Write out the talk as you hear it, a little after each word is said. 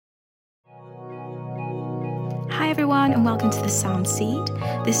Hi everyone and welcome to The Sound Seed.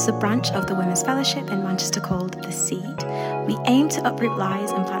 This is a branch of the Women's Fellowship in Manchester called The Seed. We aim to uproot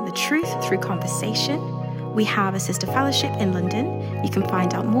lies and plant the truth through conversation. We have a sister fellowship in London. You can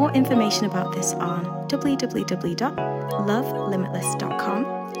find out more information about this on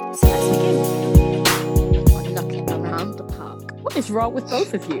www.lovelimitless.com. So let's begin. Knocking around the park. What is wrong with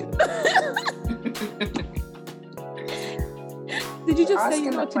both of you? Did you just say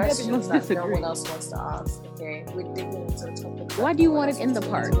you're not together? You must disagree. No one else wants to ask. Okay, we're digging into the topic. Why do you want it in the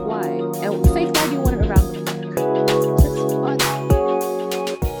park? Why? And Faith, why do you want it around the park?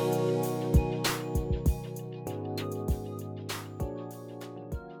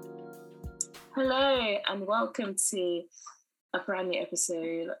 Hello, and welcome to a brand new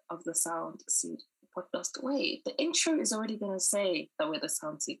episode of the Sound Seed podcast. Wait, the intro is already going to say that we're the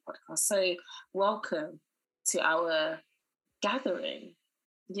Sound Seed podcast. So, welcome to our gathering.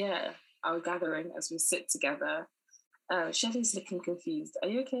 Yeah, our gathering as we sit together. Shelley's looking confused. Are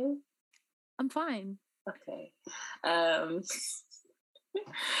you okay? I'm fine. Okay. I'm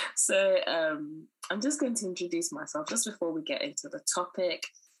just going to introduce myself just before we get into the topic.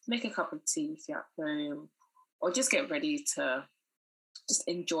 Make a cup of tea if you're at home, or just get ready to just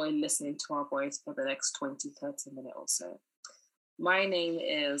enjoy listening to our voice for the next 20-30 minutes or so. My name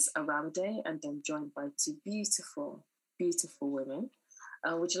is Aramide, and I'm joined by two beautiful women.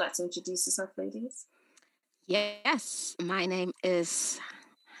 Would you like to introduce yourself, ladies? Yes, my name is...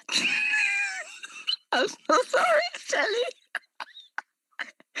 I'm so sorry, Shelley.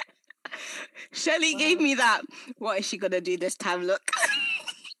 Shelley gave me that, what is she going to do this time look?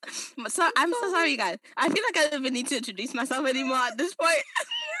 So I'm so sorry, guys. I feel like I don't even need to introduce myself anymore at this point.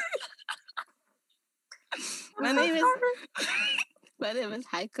 My name is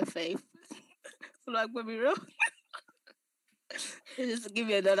Heike Faith. Like, we'll be real. Just give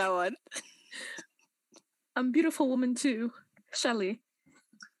me another one. I'm beautiful woman too, Shelley.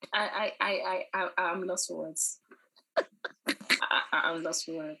 I'm lost for words. I'm lost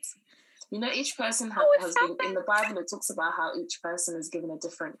for words. You know, each person has been, in the Bible, it talks about how each person is given a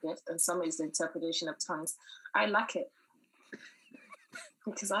different gift, and some is the interpretation of tongues. I like it.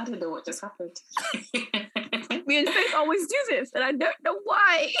 Because I don't know what just happened. Me and Faith always do this, and I don't know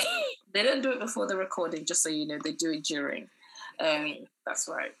why. They don't do it before the recording, just so you know. They do it during. That's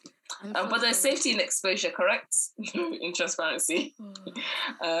right. But there's safety and exposure, correct? In transparency.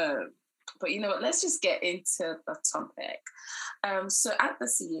 But you know what, let's just get into the topic. So at The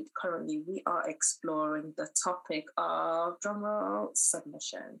Seed, currently, we are exploring the topic of, drumroll,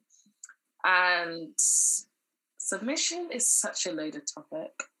 submission. And submission is such a loaded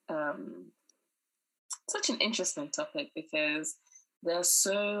topic. Such an interesting topic because there are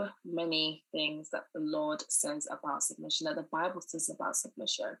so many things that the Lord says about submission, that the Bible says about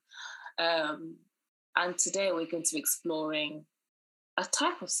submission. And today we're going to be exploring a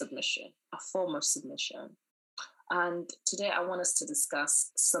type of submission, a form of submission. And today I want us to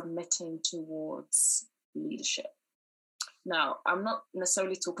discuss submitting towards leadership. Now, I'm not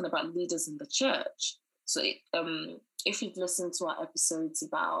necessarily talking about leaders in the church. So if you've listened to our episodes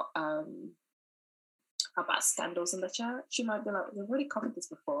about scandals in the church, you might be like, we've already covered this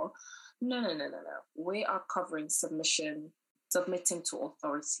before. No. We are covering submitting to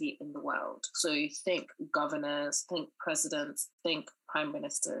authority in the world. So you think governors, think presidents, think prime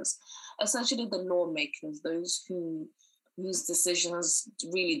ministers, essentially the lawmakers, those whose decisions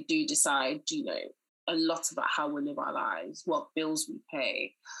really do decide, you know, a lot about how we live our lives, what bills we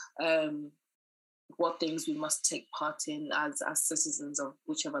pay, what things we must take part in as citizens of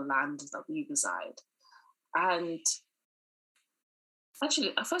whichever land that we reside. And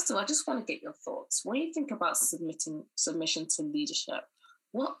actually, first of all, I just want to get your thoughts. When you think about submission to leadership,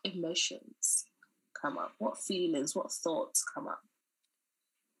 what emotions come up? What feelings, what thoughts come up?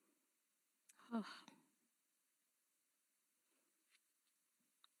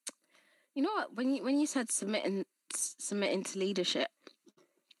 You know what? When you said submitting to leadership,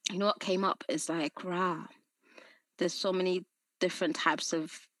 you know what came up is like, there's so many different types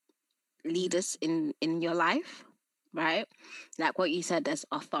of leaders in your life, right? Like what you said, there's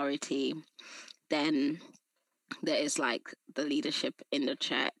authority, then there is like the leadership in the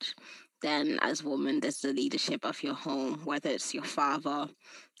church, then as a woman there's the leadership of your home, whether it's your father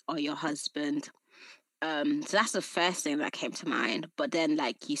or your husband. So that's the first thing that came to mind. But then,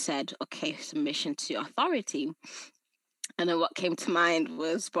 like you said, okay, submission to authority. And then what came to mind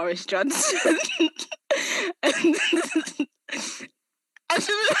was Boris Johnson. I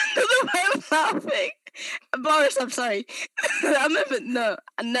don't know why I'm laughing. Boris, I'm sorry. No.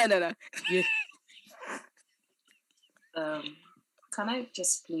 Yeah. Can I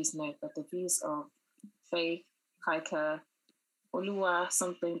just please note that the views of Faith, Kaika, Oluwa,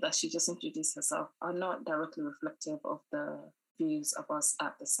 something that she just introduced herself, are not directly reflective of the views of us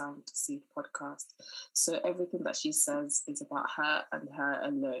at the Sound Seed podcast. So everything that she says is about her and her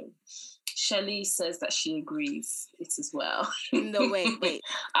alone. Shelley says that she agrees it as well. No, wait.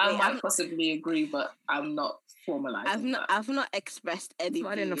 I might possibly agree, but I'm not formalizing I've not expressed any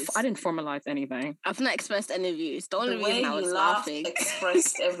views. I didn't formalize anything. I've not expressed any views. The only the way reason I was laughing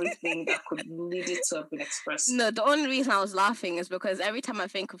expressed everything that could needed to have been expressed. No, the only reason I was laughing is because every time I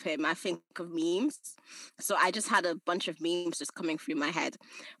think of him, I think of memes. So I just had a bunch of memes just coming through my head.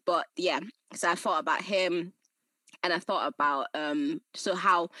 But yeah, so I thought about him, and I thought about so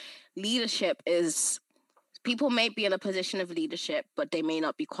how leadership is. People may be in a position of leadership, but they may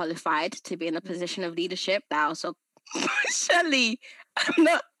not be qualified to be in a position of leadership. That also, Shelley, I'm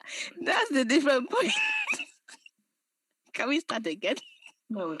not. That's the different point. Can we start again?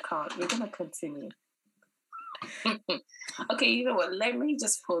 No, we can't. We're gonna continue. Okay, you know what? Let me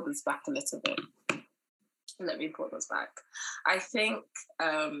just pull this back a little bit. I think.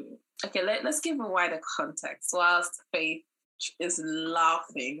 Okay, let's give a wider context. Whilst Faith is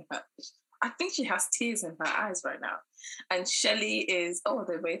laughing, I think she has tears in her eyes right now. And Shelley is,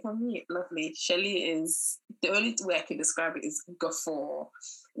 they're both on mute. Lovely. Shelley is, the only way I can describe it is guffaw.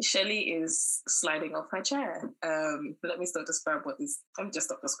 Shelley is sliding off her chair. Let me stop describing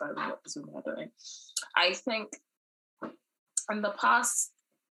what this women are doing. I think in the past,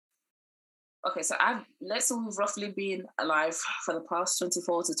 so we've roughly been alive for the past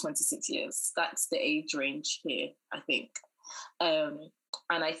 24 to 26 years. That's the age range here, I think.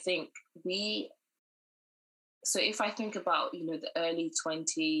 And I think if I think about, the early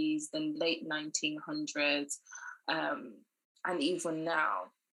 20s, then late 1900s, and even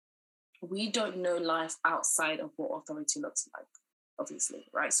now, we don't know life outside of what authority looks like, obviously,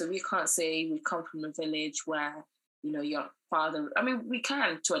 right? So we can't say we come from a village where, your father, we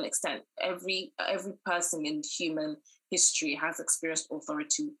can to an extent. Every person in human history has experienced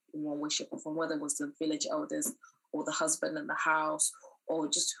authority in one way, shape, or form, whether it was the village elders or the husband in the house, or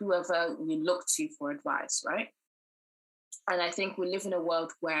just whoever we look to for advice, right? And I think we live in a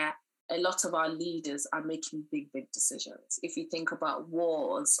world where a lot of our leaders are making big decisions. If you think about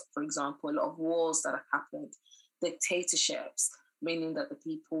wars, for example, a lot of wars that have happened, dictatorships, meaning that the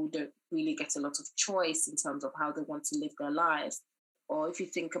people don't really get a lot of choice in terms of how they want to live their lives. Or if you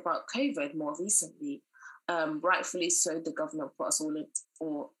think about COVID more recently, rightfully so, the government put us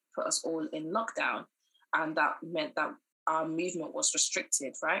all in lockdown. And that meant that our movement was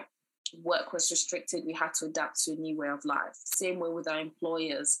restricted, right? Work was restricted. We had to adapt to a new way of life. Same way with our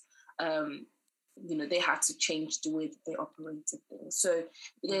employers. They had to change the way that they operated things. So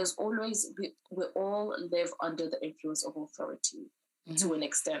there's always, we all live under the influence of authority to an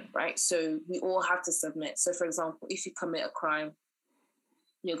extent, right? So we all have to submit. So for example, if you commit a crime,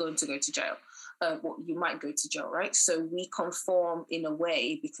 you're going to go to jail. You might go to jail, right? So we conform in a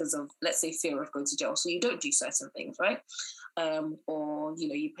way because of, let's say, fear of going to jail. So you don't do certain things, right? Or,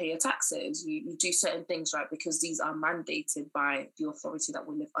 you pay your taxes, you do certain things, right? Because these are mandated by the authority that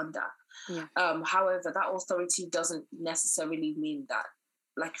we live under. Yeah. However, that authority doesn't necessarily mean that,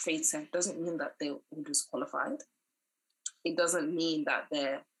 like Faith said, doesn't mean that they're always qualified. It doesn't mean that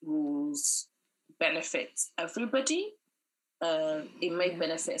their rules benefit everybody. It may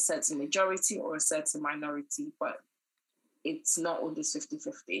benefit a certain majority or a certain minority, but it's not always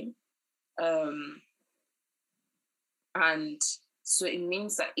 50-50. And so it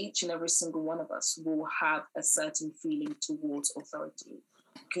means that each and every single one of us will have a certain feeling towards authority,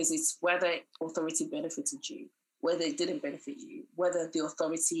 because it's whether authority benefited you, whether it didn't benefit you, whether the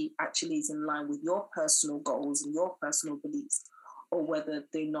authority actually is in line with your personal goals and your personal beliefs, or whether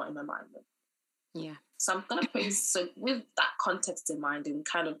they're not in alignment. Yeah. So I'm going to place, so with that context in mind and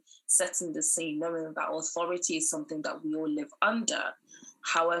kind of setting the scene, knowing that authority is something that we all live under.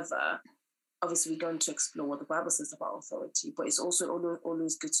 However, obviously we're going to explore what the Bible says about authority, but it's also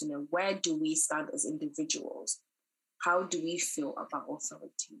always good to know, where do we stand as individuals? How do we feel about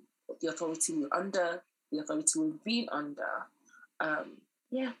authority? The authority we're under, the authority we've been under.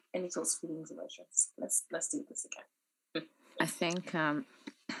 Any thoughts, feelings, emotions? Let's do this again.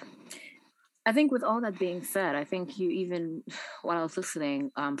 I think with all that being said, I think while I was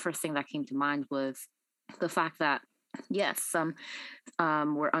listening, first thing that came to mind was the fact that, yes,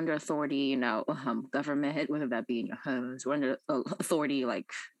 we're under authority, government, whether that be in your homes, we're under authority,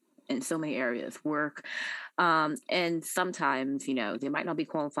 like in so many areas, work. And sometimes, they might not be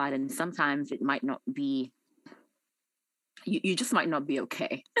qualified, and sometimes it might not be you just might not be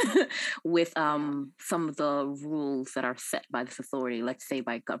okay with some of the rules that are set by this authority, let's say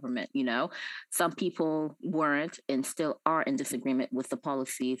by government. Some people weren't and still are in disagreement with the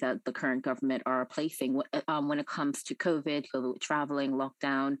policies that the current government are placing when it comes to COVID traveling,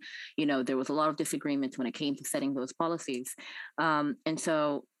 lockdown. There was a lot of disagreements when it came to setting those policies. And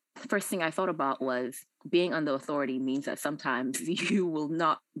so first thing I thought about was being under authority means that sometimes you will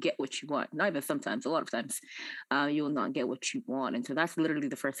not get what you want. Not even sometimes, a lot of times, you will not get what you want. And so that's literally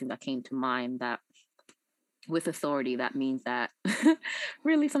the first thing that came to mind, that with authority, that means that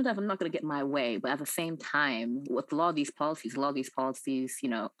really sometimes I'm not going to get my way. But at the same time, with a lot of these policies,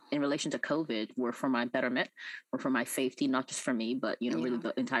 in relation to COVID were for my betterment or for my safety, not just for me, but, really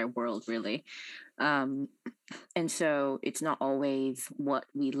the entire world, really. And so it's not always what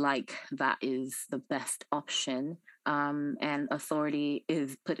we like that is the best option. And authority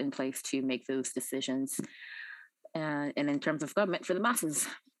is put in place to make those decisions. And in terms of government, for the masses.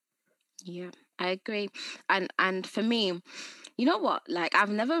 Yeah, I agree. And for me, you know what? Like, I've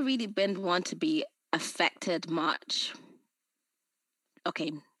never really been one to be affected much.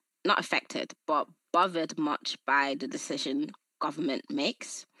 Okay, not affected, but bothered much by the decision government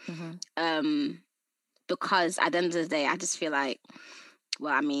makes. Mm-hmm. Because at the end of the day, I just feel like,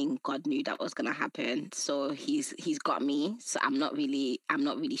 well, I mean, God knew that was gonna happen, so he's got me. So I'm not really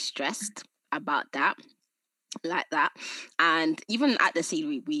stressed about that. Like that. And even at the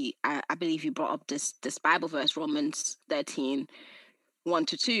seed, I believe you brought up this Bible verse, Romans 13,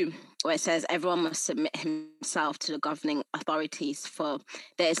 1-2, where it says everyone must submit himself to the governing authorities, for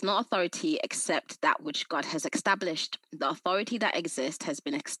there is no authority except that which God has established. The authority that exists has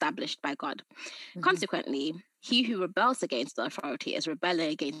been established by God. Mm-hmm. Consequently, he who rebels against the authority is rebelling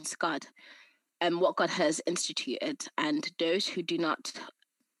against God and what God has instituted, and those who do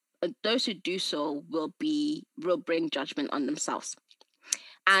so will bring judgment on themselves.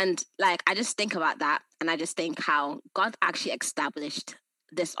 And like, I just think about that, and I just think how God actually established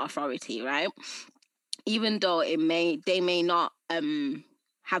this authority, right? Even though they may not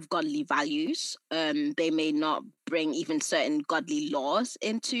have godly values, they may not bring even certain godly laws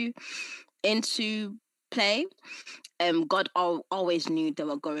into play. God always knew they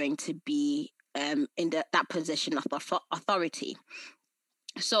were going to be in that position of authority.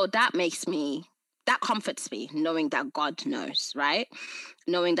 So that comforts me, knowing that God knows, right?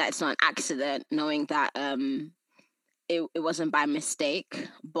 Knowing that it's not an accident, knowing that it wasn't by mistake,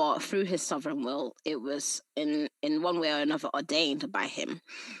 but through his sovereign will, it was in one way or another ordained by him.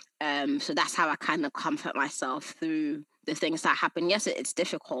 So that's how I kind of comfort myself through the things that happen. Yes, it's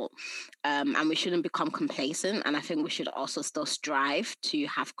difficult, and we shouldn't become complacent. And I think we should also still strive to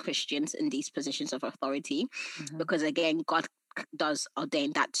have Christians in these positions of authority, mm-hmm. because again, God does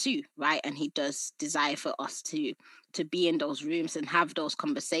ordain that too, right? And he does desire for us to be in those rooms and have those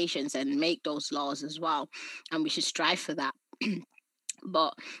conversations and make those laws as well, and we should strive for that.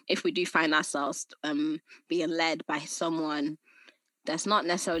 But if we do find ourselves being led by someone that's not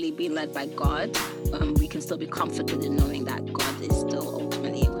necessarily being led by God, we can still be comforted in knowing that God is still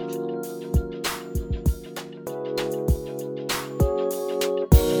ultimately in control.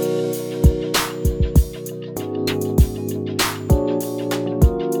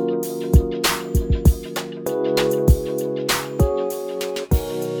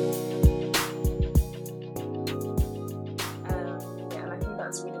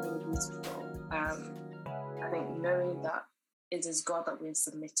 It is God that we're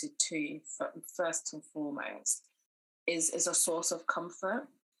submitted to first and foremost is a source of comfort,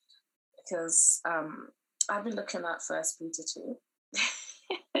 because I've been looking at 1 Peter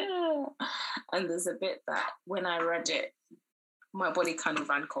 2 and there's a bit that when I read it, my body kind of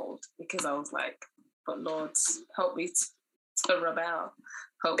ran cold, because I was like, but Lord, help me to rebel.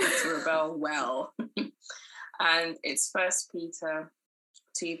 Help me to rebel well. And it's 1 Peter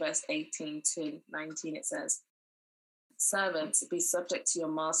 2 verse 18 to 19. It says, "Servants, be subject to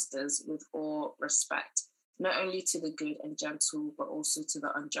your masters with all respect, not only to the good and gentle, but also to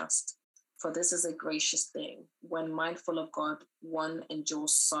the unjust. For this is a gracious thing. When mindful of God, one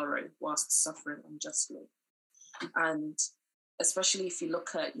endures sorrow whilst suffering unjustly." And especially if you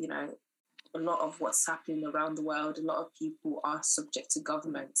look at, a lot of what's happening around the world, a lot of people are subject to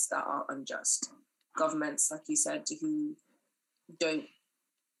governments that are unjust. Governments, like you said, who don't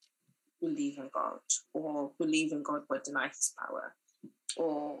believe in God, or believe in God but deny his power,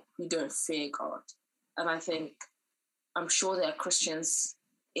 or who don't fear God. And I'm sure there are Christians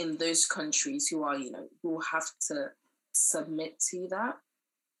in those countries who are, who have to submit to that.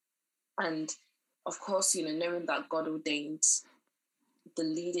 And of course, knowing that God ordained the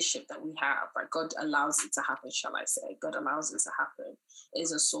leadership that we have, right? God allows it to happen, shall I say? God allows it to happen,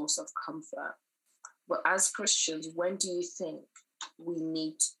 is a source of comfort. But as Christians, when do you think we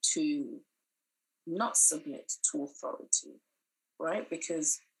need to not submit to authority, right?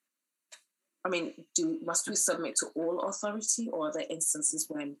 Because, I mean, must we submit to all authority, or are there instances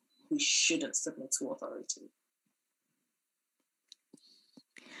when we shouldn't submit to authority?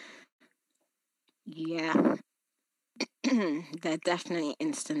 Yeah. There are definitely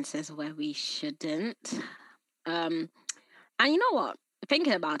instances where we shouldn't. And you know what?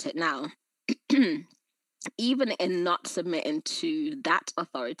 Thinking about it now, even in not submitting to that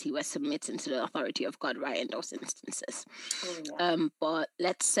authority, we're submitting to the authority of God, right? In those instances. But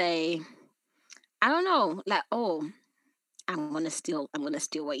let's say, I don't know, like, I'm gonna steal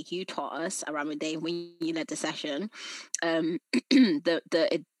what you taught us around the day when you led the session. The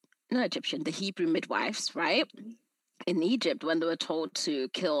Hebrew midwives, right? In Egypt, when they were told to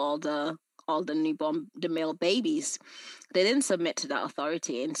kill all the male babies, they didn't submit to that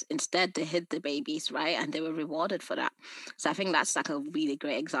authority. Instead, they hid the babies, right? And they were rewarded for that. So I think that's like a really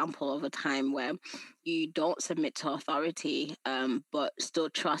great example of a time where you don't submit to authority, but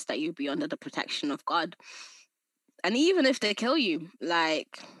still trust that you'll be under the protection of God. And even if they kill you,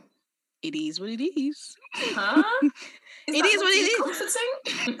 like, it is what it is. Huh? It is what it is.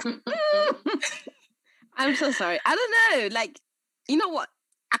 Comforting? I'm so sorry. I don't know. Like, you know what?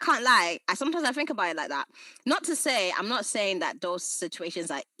 I can't lie. Sometimes I think about it like that. Not to say, I'm not saying that those situations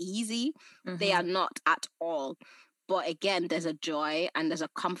are easy. Mm-hmm. They are not at all. But again, there's a joy and there's a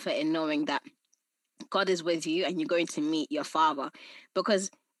comfort in knowing that God is with you and you're going to meet your Father. Because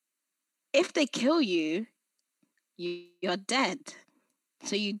if they kill you, you're dead.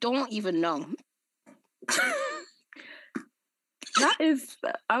 So you don't even know. That is,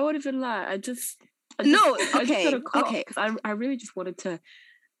 I won't even lie. I just okay. Because I really just wanted to.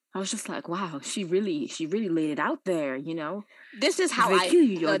 I was just like, wow, she really laid it out there, you know. This is how I kill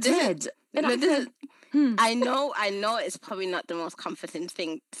you, you're dead. I know it's probably not the most comforting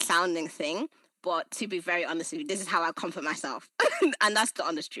sounding thing, but to be very honest with you, this is how I comfort myself. And that's the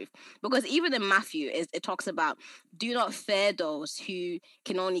honest truth. Because even in Matthew, it talks about, do not fear those who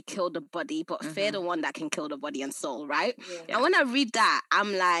can only kill the body, but fear the one that can kill the body and soul, right? Yeah. And when I read that,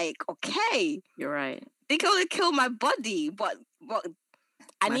 I'm like, okay. You're right. They can only kill my body, but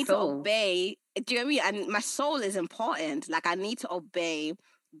I need to obey. Do you know what I mean? And my soul is important. Like, I need to obey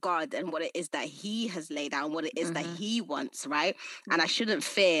God and what it is that He has laid out, what it is that He wants, right? And I shouldn't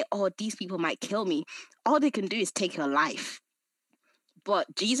fear, these people might kill me. All they can do is take your life.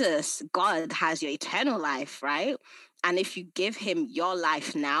 But Jesus, God, has your eternal life, right? And if you give Him your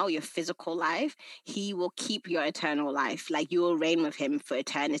life now, your physical life, He will keep your eternal life. Like, you will reign with Him for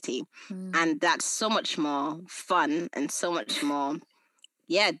eternity. And that's so much more fun and so much more,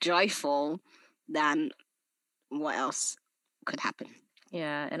 joyful than what else could happen.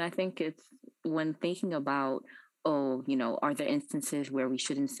 Yeah, and I think it's when thinking about, are there instances where we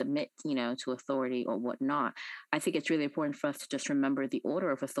shouldn't submit, to authority or whatnot? I think it's really important for us to just remember the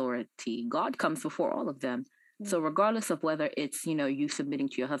order of authority. God comes before all of them. So regardless of whether it's, you submitting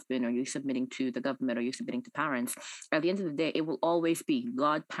to your husband or you submitting to the government or you submitting to parents, at the end of the day, it will always be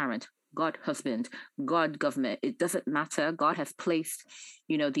God parent, God husband, God government. It doesn't matter. God has placed,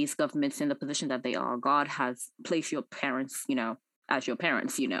 these governments in the position that they are. God has placed your parents, as your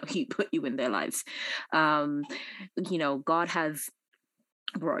parents, He put you in their lives. God has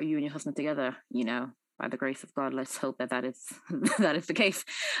brought you and your husband together, by the grace of God. Let's hope that is that is the case.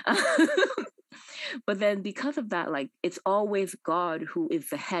 But then because of that, like, it's always God who is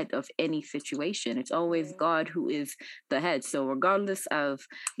the head of any situation. It's always God who is the head. So regardless of,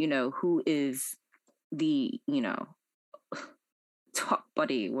 who is the, top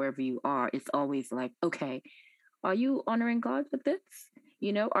buddy, wherever you are, it's always like, okay, are you honoring God with this?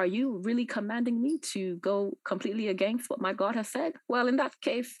 Are you really commanding me to go completely against what my God has said? Well, in that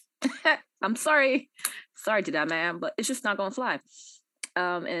case, I'm sorry to that, man, but it's just not going to fly.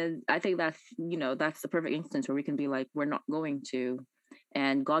 And I think that's the perfect instance where we can be like, we're not going to,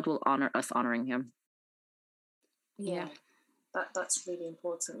 and God will honor us honoring Him. Yeah, that's really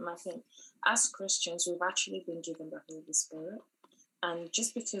important. And I think as Christians, we've actually been given the Holy Spirit. And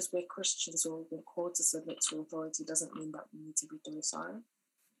just because we're Christians or we're called to submit to authority doesn't mean that we need to be docile.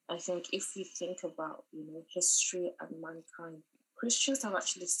 I think if you think about, history and mankind, Christians have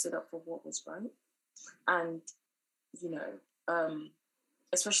actually stood up for what was right. And,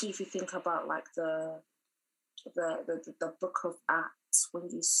 especially if you think about like the book of Acts, when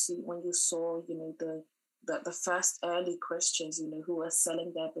you saw, the the first early Christians, who were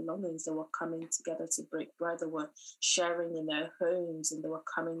selling their belongings, they were coming together to break bread, they were sharing in their homes, and they were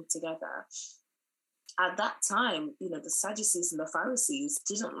coming together. At that time, the Sadducees and the Pharisees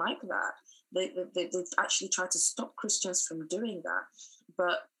didn't like that. They actually tried to stop Christians from doing that.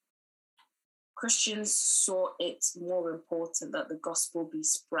 But Christians saw it more important that the gospel be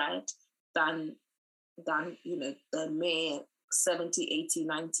spread than the mere 70, 80,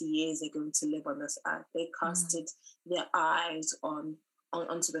 90 years they're going to live on this earth. They casted their eyes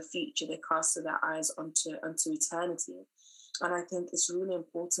onto the future. They casted their eyes onto eternity. And I think it's really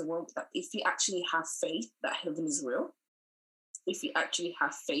important that if you actually have faith that heaven is real, if you actually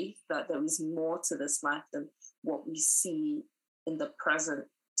have faith that there is more to this life than what we see in the present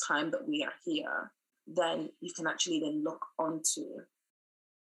time that we are here, then you can actually then look onto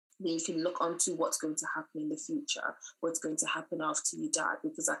what's going to happen in the future, what's going to happen after you die,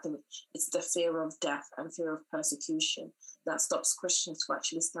 because I think it's the fear of death and fear of persecution that stops Christians from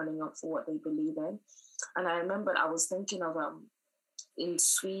actually standing up for what they believe in. And I remember I was thinking of in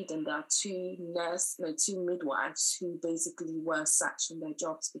Sweden, there are two midwives who basically were sacked from their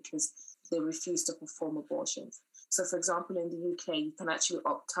jobs because they refused to perform abortions. So, for example, in the UK, you can actually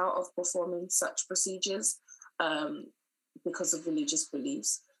opt out of performing such procedures because of religious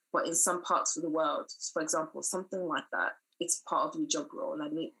beliefs. But in some parts of the world, for example, something like that, it's part of your job role.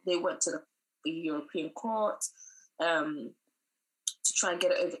 And they went to the European court to try and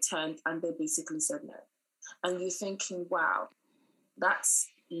get it overturned, and they basically said no. And you're thinking, wow, that's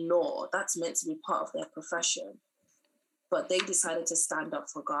law. That's meant to be part of their profession. But they decided to stand up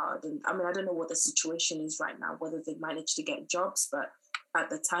for God. And I mean, I don't know what the situation is right now, whether they managed to get jobs, but at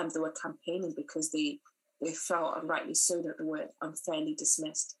the time they were campaigning because they felt, and rightly so, that they were unfairly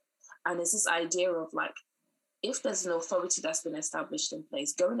dismissed. And it's this idea of like, if there's an authority that's been established in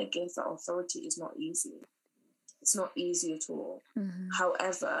place, going against that authority is not easy. It's not easy at all. Mm-hmm.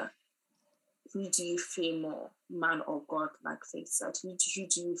 However, who do you fear more, man or God, like Faith said? Who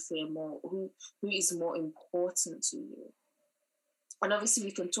do you fear more? Who is more important to you? And obviously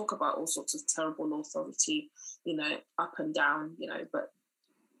we can talk about all sorts of terrible authority, up and down, but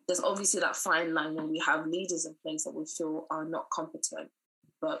there's obviously that fine line when we have leaders in place that we feel are not competent,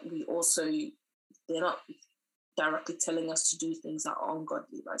 but they're not directly telling us to do things that are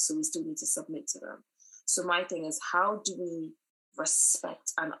ungodly, right? So we still need to submit to them. So my thing is, how do we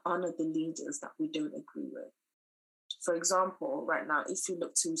respect and honor the leaders that we don't agree with? For example, right now, if you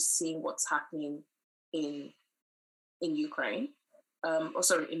look to seeing what's happening in Ukraine,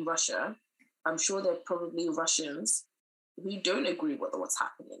 in Russia, I'm sure there are probably Russians who don't agree with what's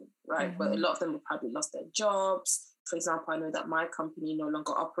happening, right? Mm-hmm. But a lot of them have probably lost their jobs. For example, I know that my company no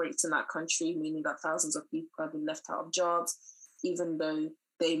longer operates in that country, meaning that thousands of people have been left out of jobs, even though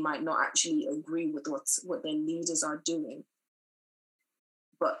they might not actually agree with what their leaders are doing.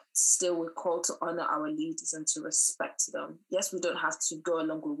 But still, we're called to honor our leaders and to respect them. Yes, we don't have to go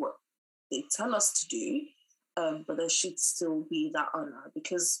along with what they tell us to do, but there should still be that honor,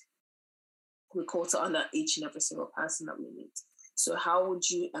 because we're called to honor each and every single person that we meet. So how would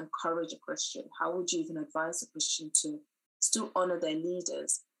you encourage a Christian? How would you even advise a Christian to still honor their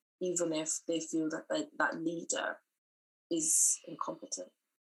leaders, even if they feel that that leader is incompetent?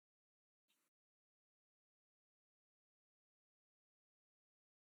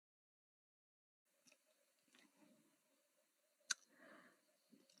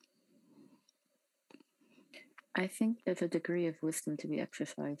 I think there's a degree of wisdom to be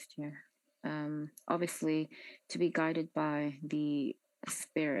exercised here. Obviously, to be guided by the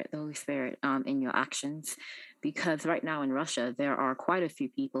Holy Spirit, in your actions, because right now in Russia, there are quite a few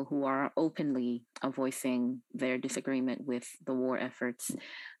people who are openly voicing their disagreement with the war efforts,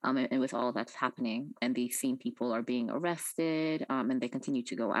 and with all that's happening. And these same people are being arrested, and they continue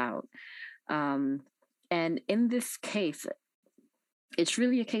to go out. And in this case, it's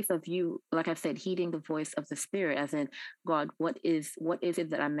really a case of you, like I said, heeding the voice of the Spirit, as in, God, what is it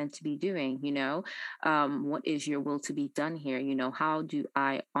that I'm meant to be doing? What is your will to be done here? How do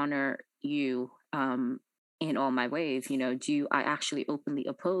I honor you in all my ways? Do I actually openly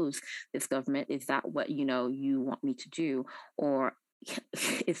oppose this government? Is that what, you want me to do? Or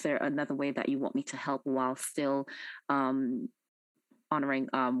is there another way that you want me to help while still honoring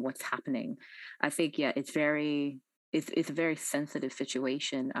what's happening? I think, it's a very sensitive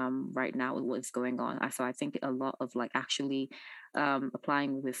situation right now with what's going on. So I think a lot of actually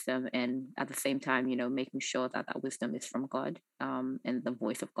applying wisdom, and at the same time, making sure that that wisdom is from God, and the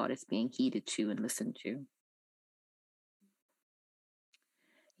voice of God is being heeded to and listened to.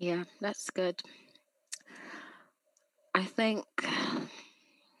 Yeah, that's good. I think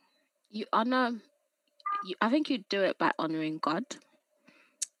you honor I think you do it by honoring God.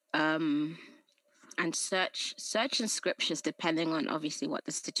 And search in scriptures, depending on obviously what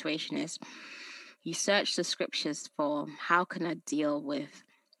the situation is. You search the scriptures for how can I deal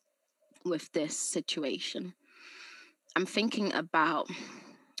with this situation. I'm thinking about,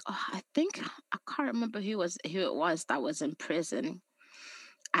 I can't remember who it was that was in prison,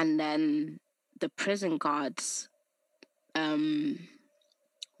 and then the prison guards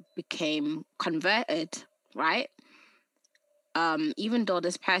became converted, right? Even though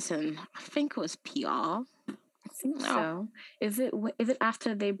this person, I think it was PR. I think so. Is it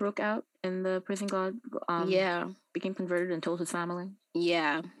after they broke out and the prison guard became converted and told his family?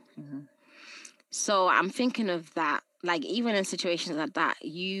 Yeah. Mm-hmm. So I'm thinking of that. Like, even in situations like that,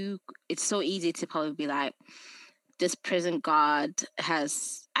 it's so easy to probably be like, this prison guard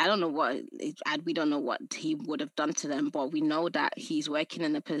has, we don't know what he would have done to them, but we know that he's working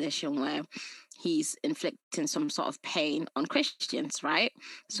in a position where he's inflicting some sort of pain on Christians, right?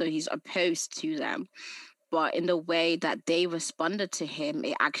 So he's opposed to them. But in the way that they responded to him,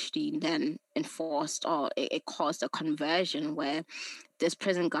 it actually then enforced, or it caused a conversion where this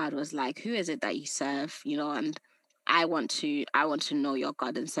prison guard was like, who is it that you serve? And I want to know your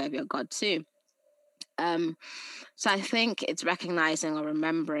God and serve your God too. So I think it's recognizing or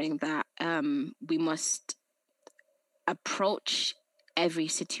remembering that we must approach every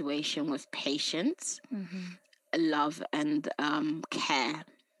situation with patience, love, and care,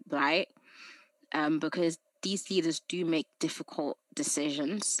 right? Because these leaders do make difficult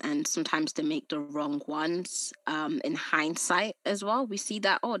decisions, and sometimes they make the wrong ones. In hindsight as well, we see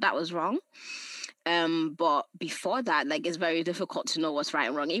that, that was wrong. But before that, like, it's very difficult to know what's right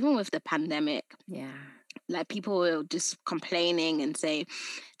and wrong, even with the pandemic. Yeah. Like, people will just complaining and say,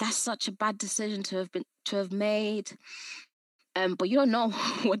 that's such a bad decision to have made. But you don't know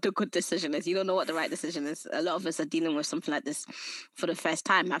what the good decision is. You don't know what the right decision is. A lot of us are dealing with something like this for the first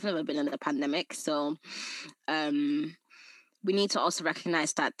time. I've never been in a pandemic. So we need to also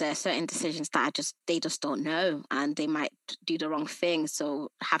recognize that there are certain decisions that they just don't know, and they might do the wrong thing. So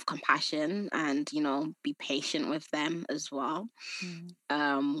have compassion and, be patient with them as well.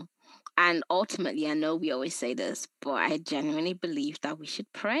 And ultimately, I know we always say this, but I genuinely believe that we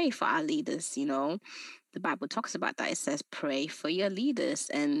should pray for our leaders. The Bible talks about that. It says, pray for your leaders.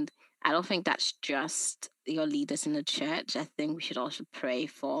 And I don't think that's just your leaders in the church. I think we should also pray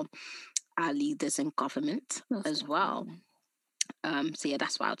for our leaders in government as well. So yeah,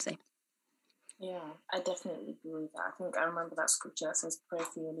 that's what I would say. Yeah, I definitely agree with that. I think I remember that scripture that says, pray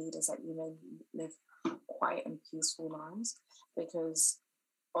for your leaders that you may live quiet and peaceful lives. Because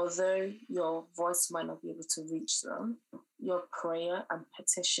although your voice might not be able to reach them, your prayer and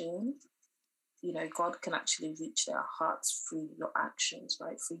petition, God can actually reach their hearts through your actions,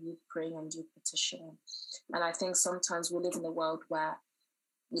 right? For you praying and you petitioning. And I think sometimes we live in a world where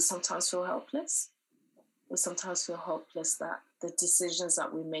we sometimes feel helpless. We sometimes feel helpless that the decisions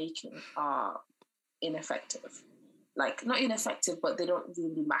that we're making are ineffective. Like, not ineffective, but they don't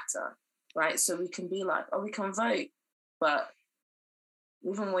really matter, right? So we can be like, we can vote, but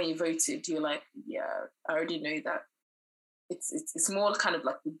even when you voted, you're like, yeah, I already know that it's more kind of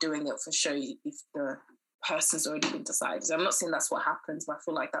like we're doing it for show if the person's already been decided. I'm not saying that's what happens, but I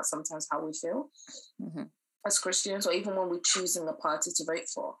feel like that's sometimes how we feel as Christians, or even when we're choosing a party to vote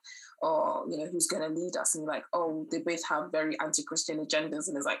for, or, who's going to lead us, and you're like, they both have very anti-Christian agendas,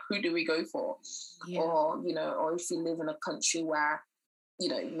 and it's like, who do we go for? Yeah. Or, or if you live in a country where,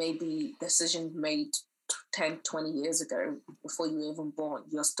 maybe decisions made 10, 20 years ago, before you were even born,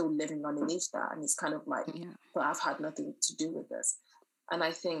 you're still living underneath that. And it's kind of like, but I've had nothing to do with this. And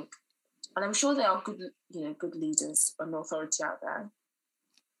I think, and I'm sure there are good, good leaders and authority out there,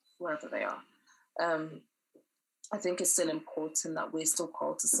 wherever they are. I think it's still important that we're still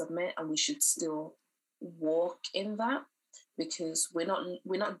called to submit, and we should still walk in that, because we're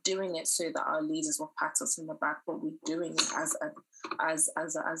not doing it so that our leaders will pat us in the back, but we're doing it as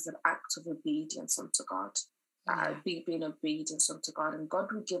an act of obedience unto God, being obedience unto God, and God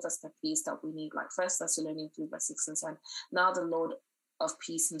will give us the peace that we need. Like 1 Thessalonians 3:6-7. Now the Lord of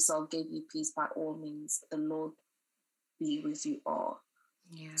peace himself gave you peace by all means. The Lord be with you all.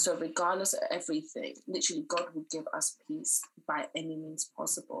 Yeah. So regardless of everything, literally God will give us peace by any means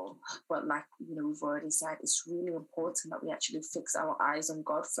possible. But like, we've already said, it's really important that we actually fix our eyes on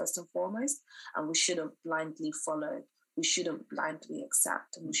God first and foremost. And we shouldn't blindly follow. We shouldn't blindly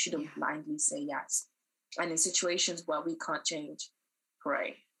accept. And we shouldn't blindly say yes. And in situations where we can't change,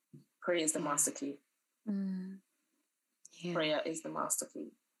 pray. Prayer is the master key. Prayer is the master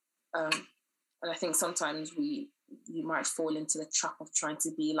key. And I think sometimes you might fall into the trap of trying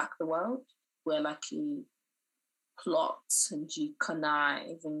to be like the world. where like you plot and you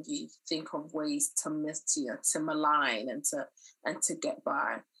connive and you think of ways to malign and to get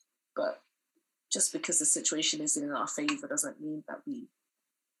by. But just because the situation isn't in our favor doesn't mean that we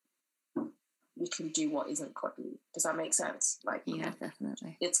can do what isn't godly. Does that make sense? Like, yeah,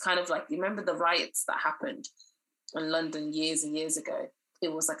 definitely. It's kind of like, you remember the riots that happened in London years and years ago?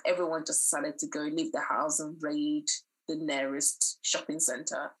 It was like everyone just decided to go leave their house and raid the nearest shopping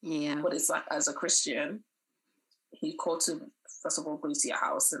center. Yeah. But it's like, as a Christian, he called to, first of all, go to your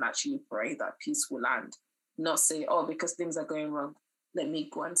house and actually pray that peace will land. Not say, oh, because things are going wrong, let me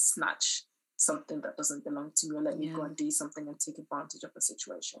go and snatch something that doesn't belong to me, or let me go and do something and take advantage of the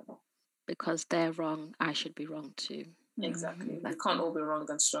situation. Because they're wrong, I should be wrong too. Exactly. We can't all be wrong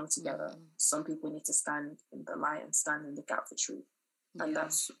and strong together. Some people need to stand in the light and stand in the gap for truth. And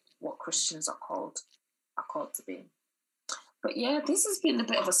that's what Christians are called to be. But yeah, this has been a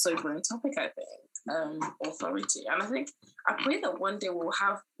bit of a sobering topic, I think, authority. And I pray that one day we'll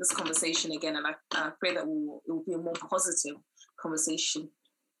have this conversation again, and I pray that it will be a more positive conversation,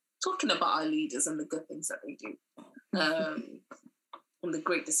 talking about our leaders and the good things that they do, and the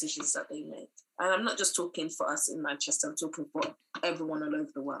great decisions that they make. And I'm not just talking for us in Manchester, I'm talking for everyone all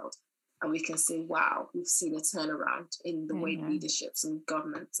over the world. And we can say, wow, we've seen a turnaround in the way leaderships and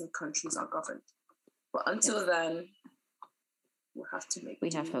governments and countries are governed. But until then, we'll have to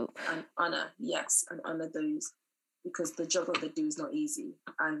have hope and honor those, because the job that they do is not easy,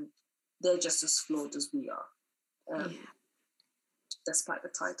 and they're just as flawed as we are, despite the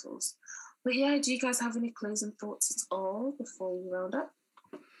titles. But yeah, do you guys have any closing thoughts at all before we round up?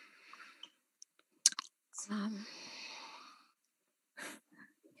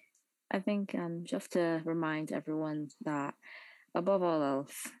 I think just to remind everyone that above all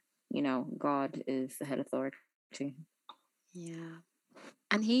else, God is the head authority. Yeah.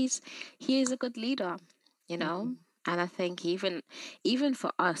 And he is a good leader, and I think even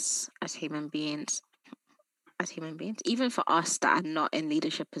for us as human beings, even for us that are not in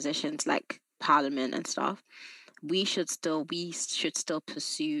leadership positions like Parliament and stuff, we should still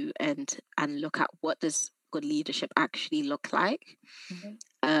pursue and look at what does good leadership actually look like,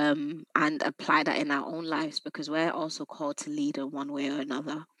 and apply that in our own lives, because we're also called to lead in one way or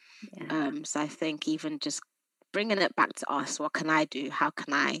another. So I think even just bringing it back to us, what can I do? How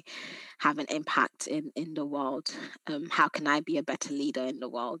can I have an impact in the world? How can I be a better leader in the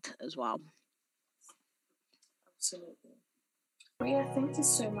world as well? Absolutely. Well, yeah, thank you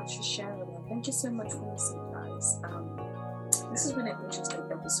so much for sharing, and thank you so much for listening, guys. This has been an interesting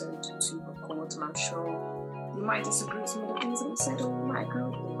episode to record, and I'm sure you might disagree with some of the things that we said, or you might agree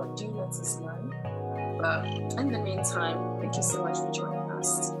with me, but do let us know. But in the meantime, thank you so much for joining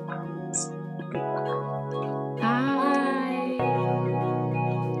us, and goodbye. Bye.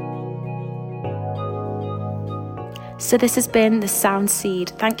 So this has been The Sound Seed.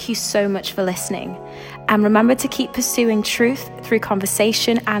 Thank you so much for listening. And remember to keep pursuing truth through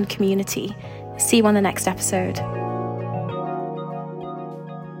conversation and community. See you on the next episode.